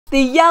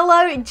The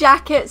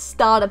YellowJacket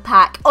Starter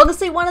Pack.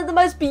 Honestly, one of the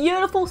most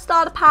beautiful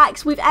starter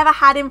packs we've ever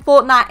had in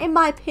Fortnite, in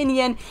my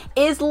opinion,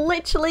 is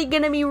literally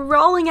going to be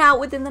rolling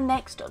out within the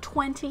next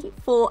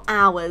 24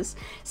 hours.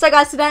 So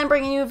guys, today I'm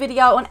bringing you a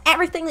video on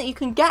everything that you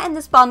can get in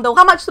this bundle,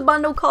 how much the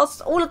bundle costs,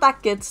 all of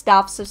that good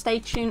stuff. So stay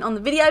tuned on the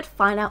video to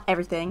find out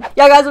everything.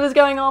 Yo guys, what is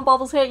going on?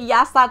 Bobblez here.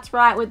 Yes, that's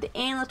right.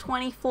 Within the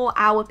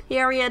 24-hour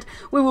period,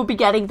 we will be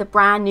getting the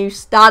brand new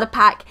starter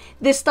pack.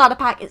 This starter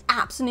pack is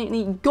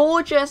absolutely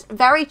gorgeous,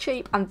 very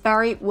cheap, and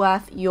very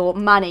worth your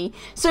money.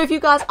 So if you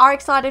guys are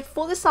excited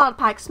for the starter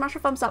pack, smash a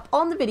thumbs up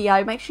on the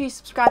video. Make sure you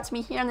subscribe to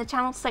me here on the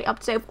channel to stay up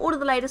to date with all of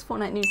the latest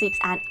Fortnite news, leaks,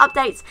 and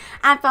updates.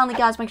 And finally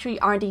guys, make sure you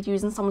are indeed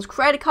using someone's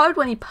creator code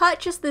when you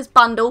purchase this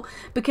bundle,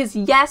 because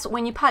yes,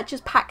 when you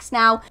purchase packs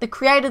now, the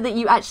creator that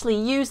you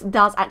actually use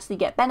does actually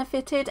get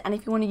benefited. And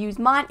if you want to use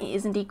mine, it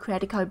is indeed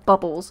creator code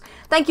Bobblez.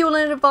 Thank you all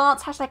in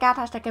advance. Hashtag ad,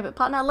 hashtag epic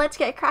partner. Let's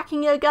get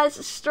cracking here guys,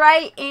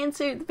 straight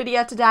into the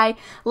video today.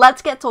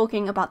 Let's get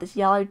talking about this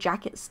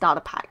YellowJacket starter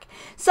pack.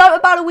 So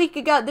about a week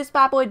ago, this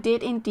bad boy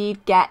did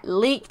indeed get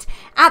leaked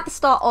at the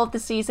start of the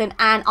season,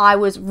 and I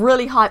was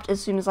really hyped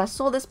as soon as I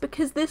saw this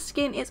because this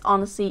skin is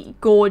honestly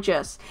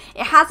gorgeous.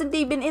 It has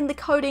indeed been in the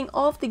coding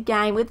of the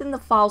game within the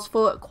files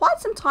for quite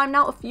some time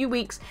now, a few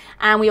weeks,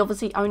 and we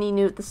obviously only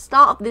knew at the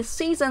start of this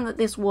season that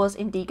this was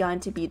indeed going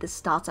to be the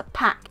starter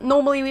pack.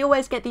 Normally we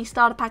always get these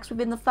starter packs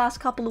within the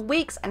first couple of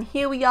weeks, and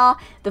here we are,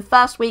 the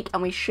first week,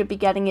 and we should be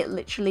getting it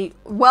literally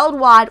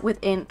worldwide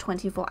within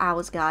 24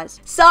 hours guys.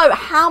 So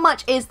how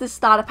much is this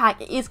starter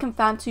pack? It is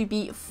confirmed to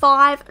be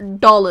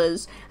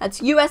 $5.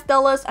 That's US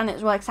dollars, and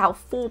it works out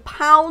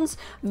 £4.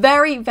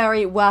 Very,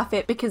 very worth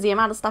it because the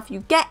amount of stuff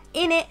you get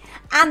in it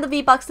and the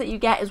V-Bucks that you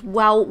get is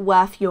well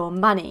worth your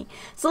money.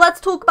 So let's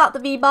talk about the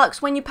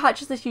V-Bucks. When you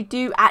purchase this, you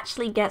do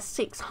actually get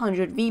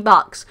 600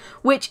 V-Bucks,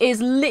 which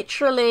is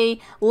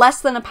literally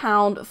less than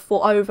 £1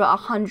 for over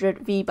 100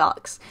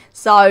 V-Bucks.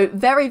 So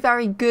very,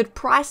 very good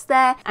price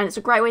there, and it's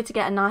a great way to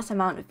get a nice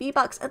amount of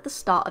V-Bucks at the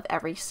start of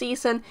every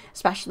season,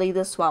 especially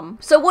this one.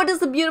 So what does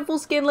the beautiful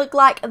skin look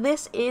like?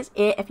 This is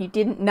it, if you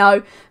didn't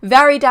know.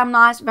 Very damn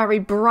nice, very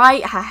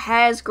bright. Her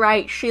hair's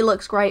great. She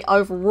looks great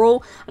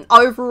overall. And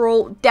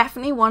overall,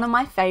 definitely one of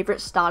my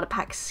favorite starter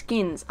pack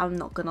skins. I'm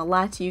not gonna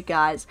lie to you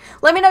guys.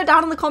 Let me know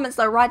down in the comments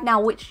though right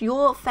now which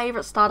your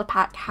favorite starter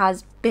pack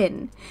has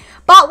been.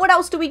 But what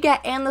else do we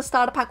get in the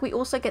starter pack? We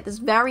also get this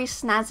very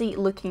snazzy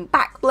looking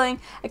back bling,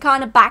 a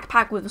kind of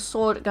backpack with a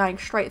sword going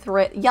straight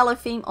through it, yellow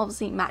theme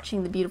obviously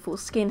matching the beautiful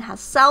skin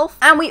herself,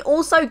 and we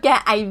also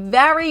get a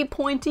very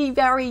pointy,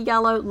 very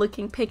yellow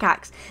looking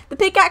pickaxe. The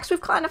pickaxe, we've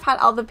kind of had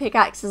other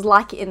pickaxes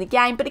like it in the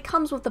game, but it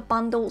comes with the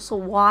bundle, so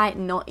why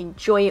not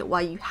enjoy it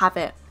while you have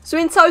it? So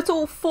in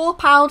total,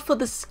 £4 for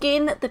the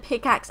skin, the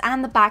pickaxe,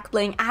 and the back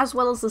bling, as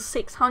well as the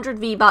 600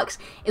 V-Bucks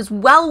is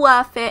well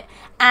worth it,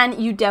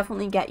 and you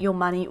definitely get your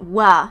money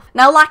worth.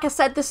 Now, like I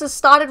said, this has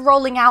started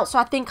rolling out, so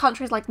I think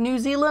countries like New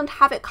Zealand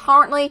have it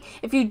currently.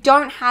 If you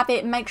don't have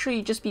it, make sure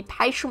you just be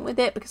patient with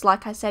it, because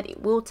like I said,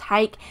 it will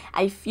take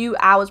a few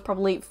hours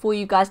probably for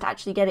you guys to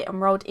actually get it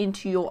enrolled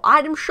into your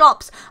item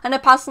shops. I know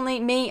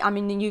personally, I'm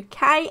in the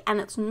UK, and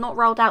it's not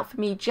rolled out for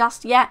me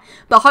just yet,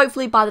 but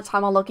hopefully by the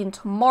time I log in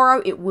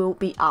tomorrow, it will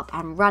be up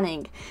and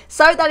running.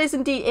 So that is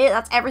indeed it.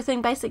 That's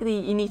everything basically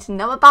you need to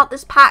know about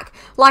this pack.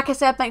 Like I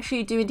said, make sure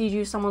you do indeed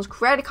use someone's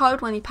creator code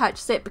when you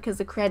purchase it, because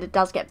the creator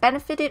does get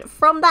benefited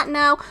from that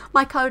now.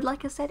 My code,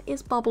 like I said,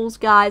 is Bobblez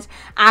guys.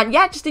 And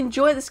yeah, just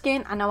enjoy the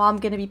skin. I know I'm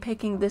going to be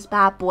picking this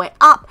bad boy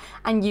up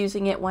and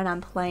using it when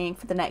I'm playing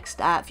for the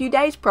next few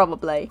days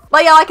probably.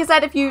 But yeah, like I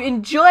said, if you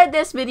enjoyed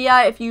this video,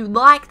 if you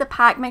like the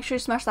pack, make sure you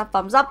smash that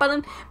thumbs up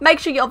button. Make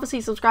sure you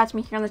obviously subscribe to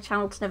me here on the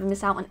channel to never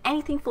miss out on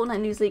anything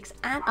Fortnite news, leaks,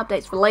 and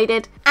updates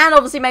related. And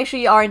obviously make sure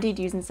you are indeed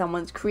using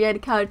someone's creator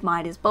code.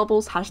 Mine is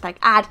Bobblez, hashtag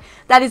ad.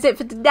 That is it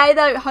for today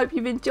though. Hope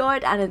you've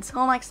enjoyed, and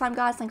until next time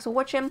guys, thanks for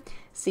watching.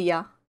 See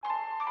ya.